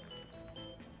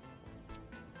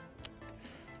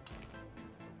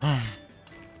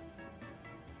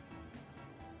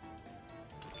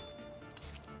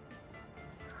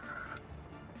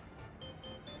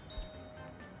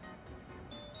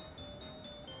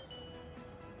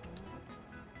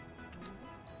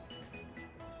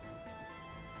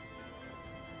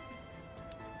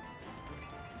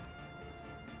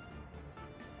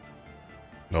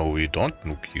 No, we don't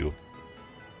nuke you.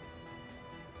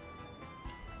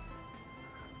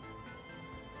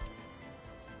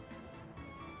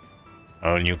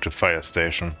 I'll nuke the fire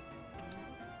station.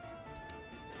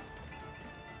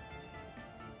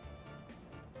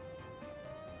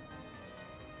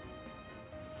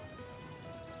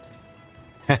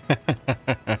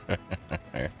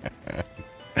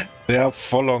 They are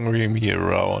following me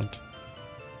around.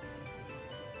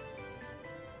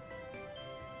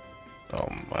 Oh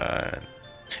man.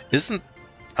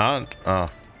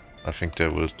 I think they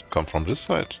will come from this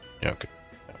side. Yeah, okay.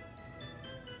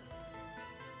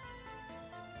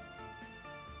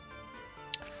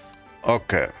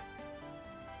 Okay.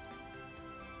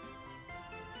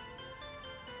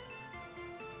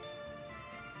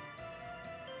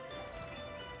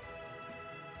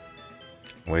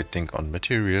 Waiting on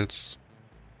materials.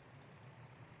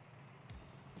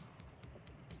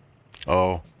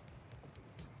 Oh.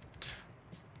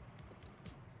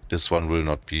 This one will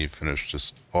not be finished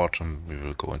this autumn. We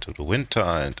will go into the winter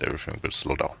and everything will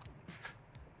slow down.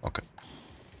 Okay.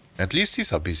 At least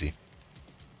these are busy.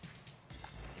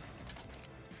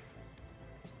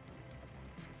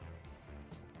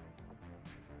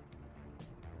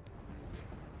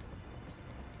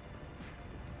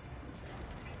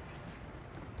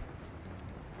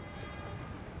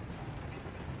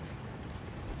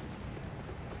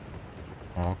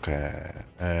 Okay,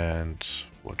 and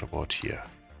what about here?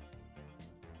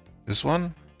 This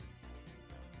one?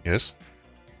 Yes.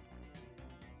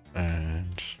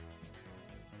 And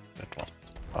that one.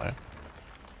 Fine.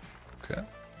 Okay.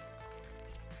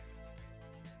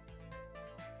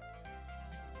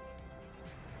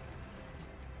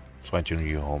 Find your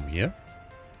new home here.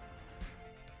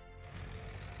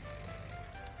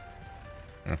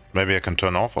 Maybe I can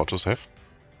turn off autosave.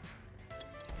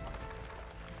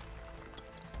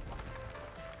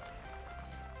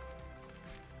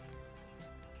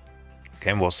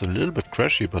 Game was a little bit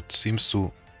crashy, but seems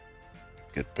to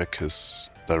get back his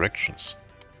directions.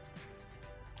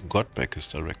 Got back his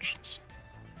directions.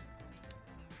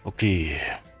 Okay.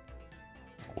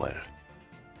 Well.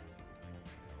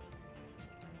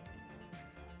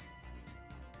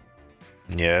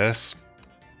 Yes.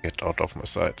 Get out of my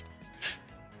sight.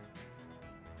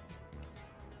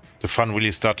 The fun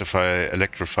really starts if I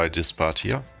electrify this part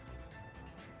here.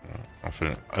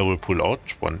 I will pull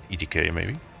out one EDK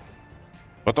maybe.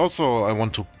 But also I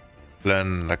want to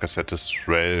plan, like I said, this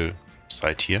rail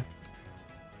site here.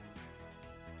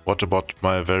 What about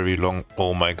my very long...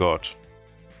 Oh my god.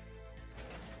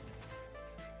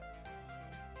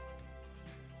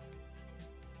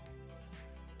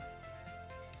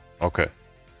 Okay.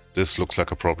 This looks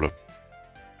like a problem.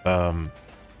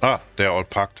 They're all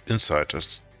parked inside.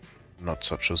 It's not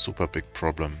such a super big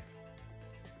problem.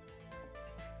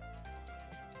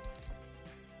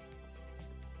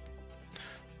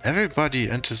 Everybody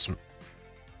enters...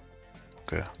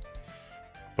 Okay.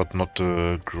 But not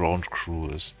the ground crew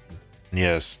is...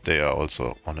 Yes, they are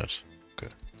also on it.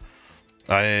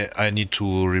 Okay. I need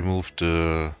to remove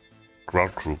the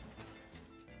ground crew.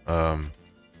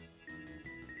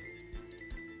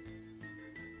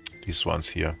 These ones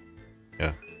here.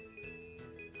 Yeah.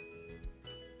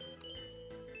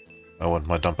 I want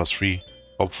my dumpers free.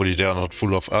 Hopefully they are not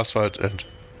full of asphalt and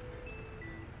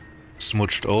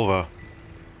smooched over.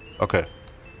 Okay,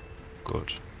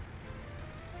 good.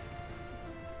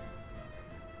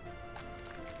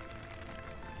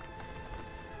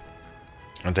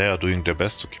 And they are doing their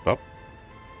best to keep up.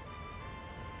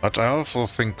 But I also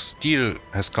think steel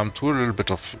has come to a little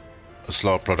bit of a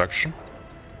slower production.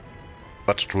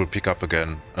 But it will pick up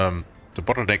again. The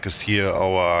bottleneck is here,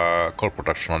 our coal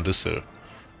production on this hill.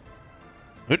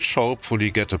 Which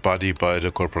hopefully get a body by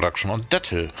the coal production on that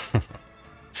hill.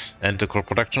 And the coal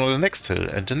production on the next hill,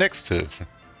 and the next hill.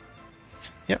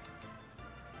 Yeah.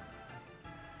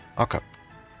 Okay.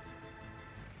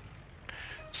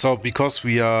 So because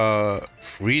we have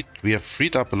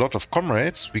freed up a lot of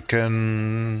comrades, we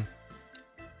can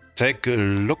take a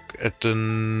look at the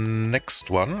next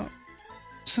one.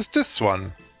 This is this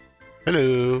one.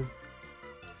 Hello.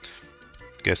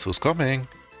 Guess who's coming?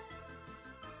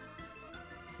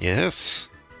 Yes.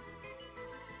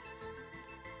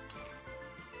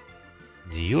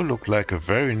 You look like a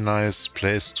very nice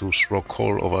place to throw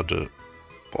coal over the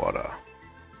border.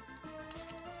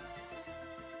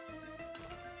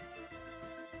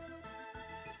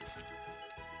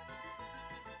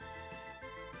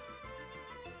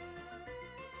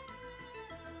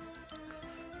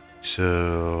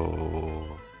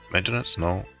 So, maintenance,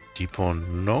 no. Depot,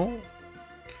 no.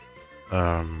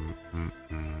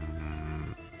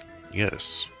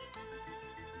 Yes.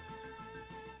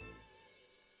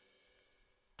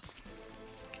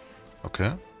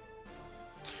 Okay.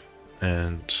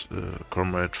 And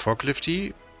Comrade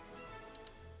Forklifty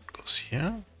goes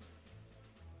here.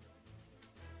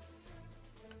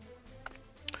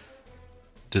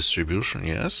 Distribution,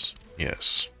 yes.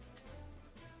 Yes.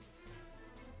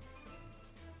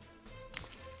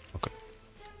 Okay.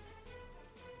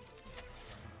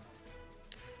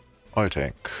 Oil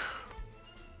tank.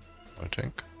 Oil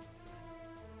tank.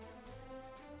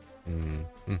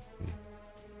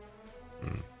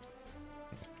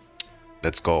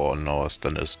 Let's go on our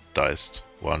standardized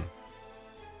one.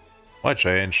 Why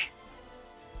change?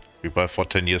 We buy for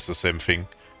 10 years the same thing.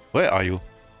 Where are you?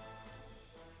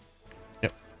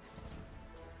 Yep.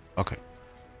 Okay.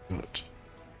 Good.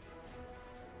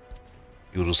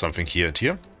 You do something here and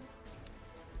here.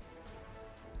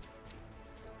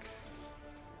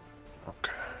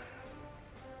 Okay.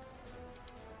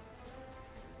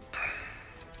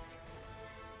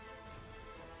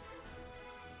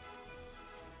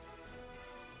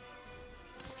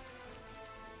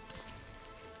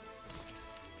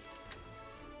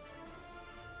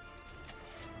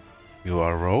 You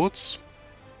are roads.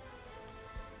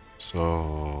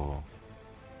 So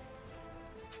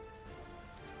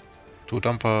 2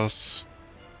 dumpers,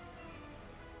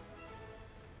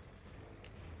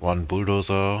 1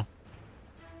 bulldozer.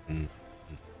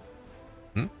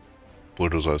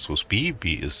 Bulldozer is with B.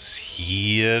 B is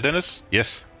here, Dennis.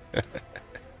 Yes.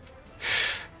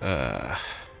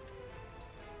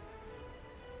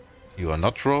 You are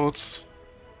not roads.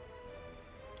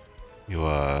 You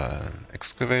are an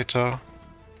excavator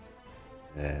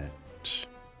and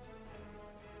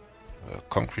a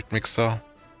concrete mixer.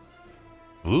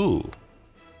 Ooh,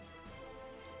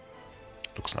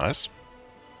 looks nice.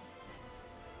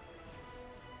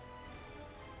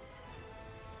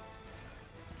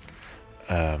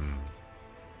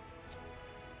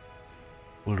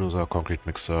 Bulldozer, concrete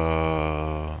mixer,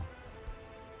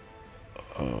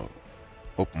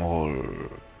 open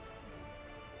hole.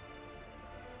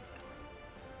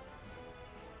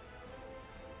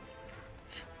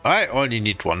 I only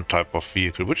need one type of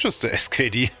vehicle, which is the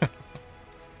SKD.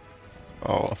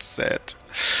 Oh, sad.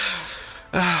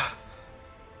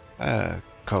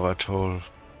 Covered hole.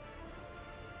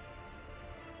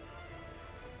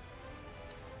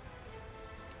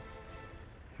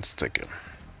 Let's take it.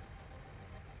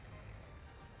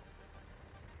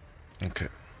 Okay.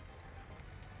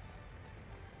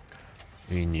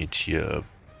 We need here a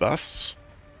bus.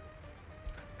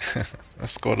 A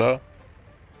Skoda.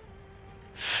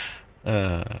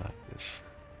 Yes.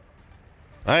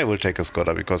 I will take a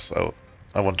Skoda because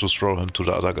I want to throw him to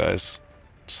the other guys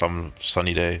some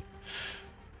sunny day.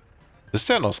 Is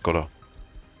there no Skoda?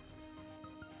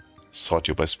 Sort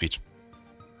you by speed.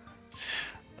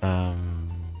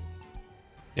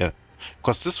 Yeah,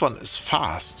 because this one is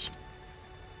fast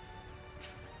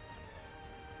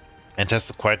and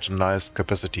has quite a nice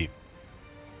capacity.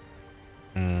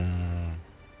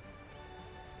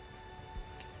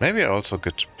 Maybe I also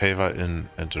get paver in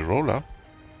the roller.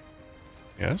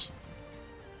 Yes.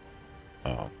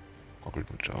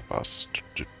 Concrete mixer bus.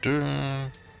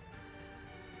 Can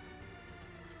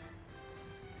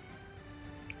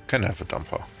I have a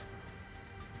dumper?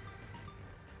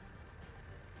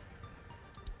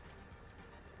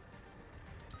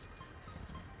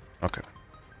 Okay,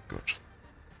 good.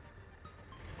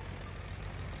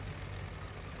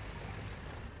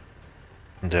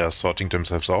 They are sorting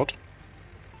themselves out.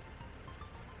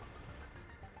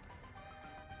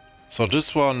 So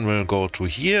this one will go to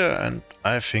here, and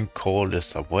I think coal is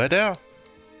somewhere there.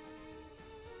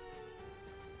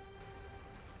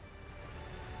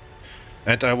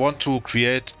 And I want to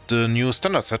create the new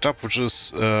standard setup, which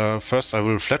is first I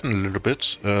will flatten a little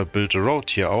bit, build a road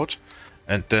here out,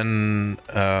 and then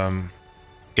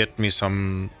get me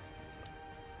some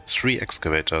 3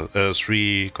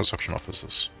 construction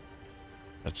offices.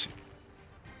 Let's see.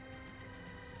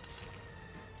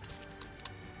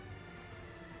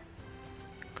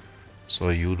 So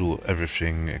you do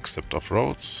everything except of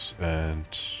roads, and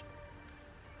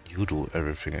you do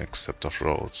everything except of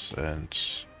roads, and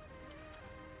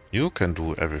you can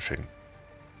do everything.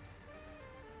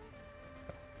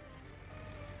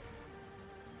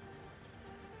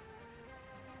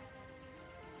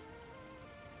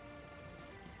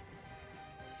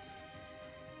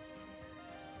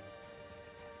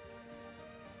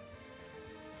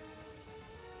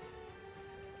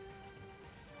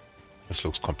 This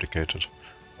looks complicated.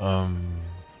 Go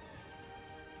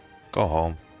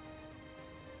home.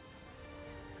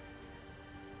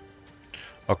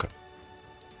 Okay.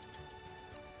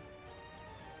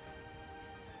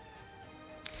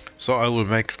 So I will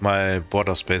make my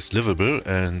border space livable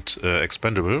and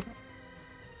expandable.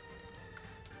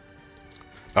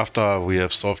 After we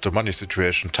have solved the money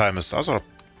situation, time is the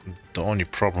only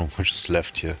problem which is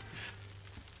left here.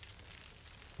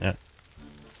 Yeah.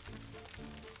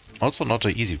 Also not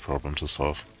an easy problem to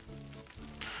solve.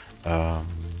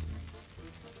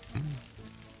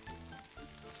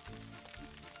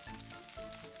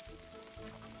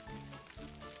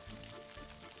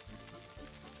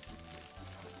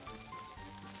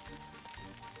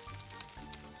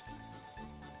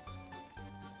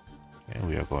 Okay,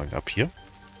 we are going up here.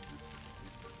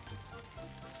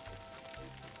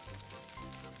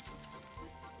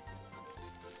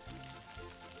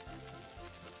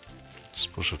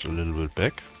 Just push it a little bit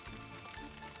back.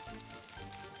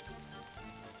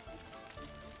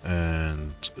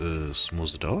 And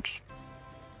smooth it out.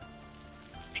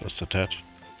 Just a tad.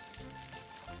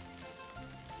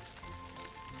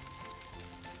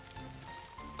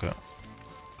 Okay.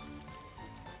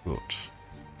 Good.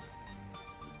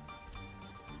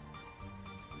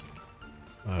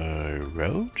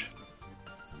 Road.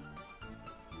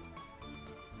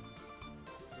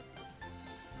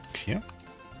 Here.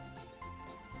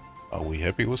 Are we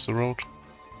happy with the road?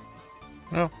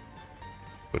 No.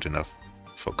 Good enough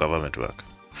for government work.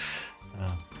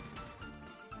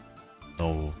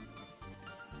 No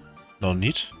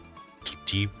need to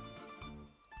debug.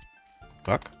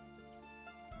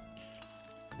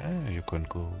 Okay, you can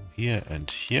go here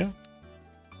and here.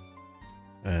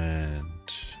 And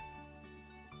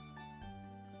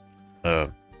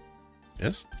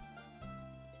yes,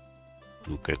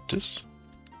 you get this,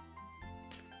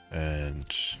 and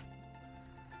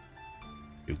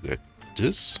you get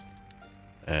this,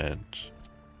 and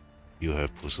you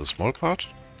help with a small part.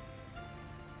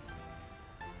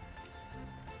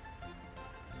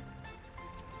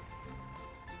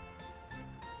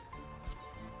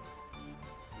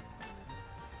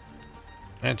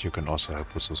 And you can also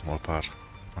help with a small part.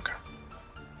 Okay.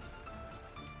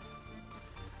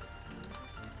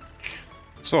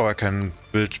 So I can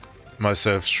build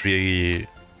myself three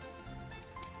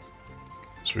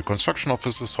construction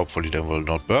offices. Hopefully they will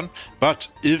not burn. But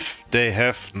if they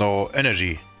have no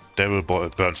energy, they will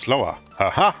burn slower. Ha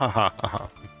ha ha ha ha.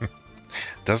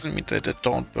 Doesn't mean that they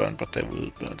don't burn, but they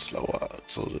will burn slower.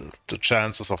 So the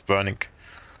chances of burning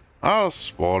are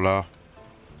smaller.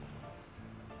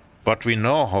 But we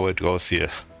know how it goes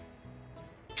here.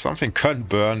 If something can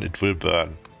burn, it will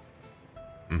burn.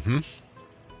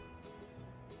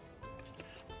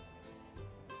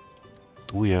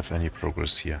 Do we have any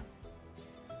progress here?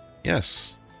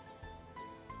 Yes.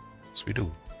 Yes, we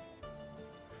do.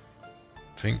 I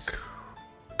think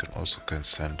we can also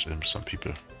send in some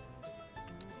people.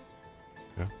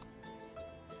 Yeah.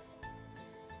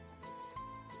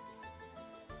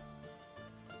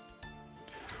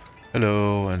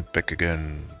 Hello, and back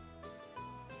again.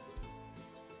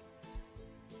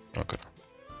 Okay.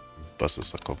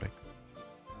 Buses are coming.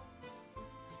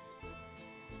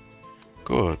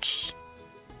 Good.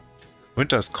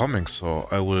 Winter is coming, so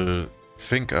I will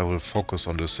focus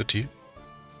on the city.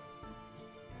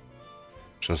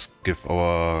 Just give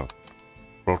our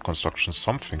road construction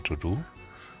something to do.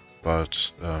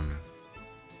 But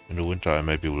in the winter I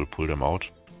maybe will pull them out.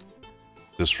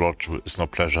 This road is no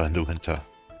pleasure in the winter.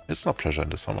 It's no pleasure in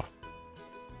the summer.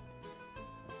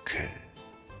 Okay.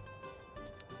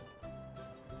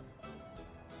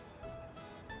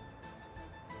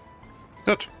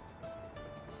 Good.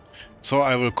 So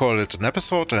I will call it an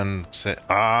episode and say,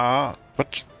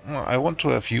 but I want to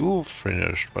have you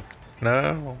finished, but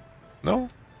no.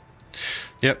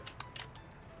 Yep.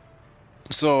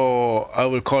 So I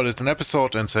will call it an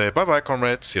episode and say, bye-bye,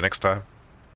 comrades, see you next time.